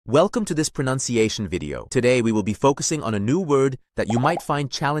Welcome to this pronunciation video. Today we will be focusing on a new word that you might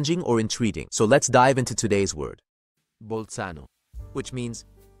find challenging or intriguing. So let's dive into today's word. Bolzano, which means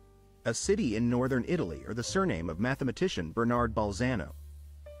a city in northern Italy, or the surname of mathematician Bernard Bolzano.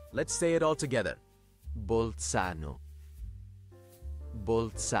 Let's say it all together. Bolzano.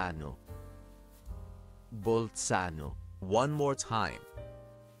 Bolzano. Bolzano. One more time.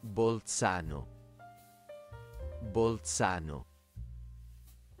 Bolzano. Bolzano.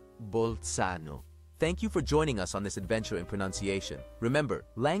 Bolzano. Thank you for joining us on this adventure in pronunciation. Remember,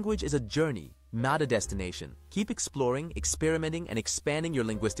 language is a journey, not a destination. Keep exploring, experimenting, and expanding your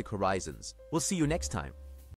linguistic horizons. We'll see you next time.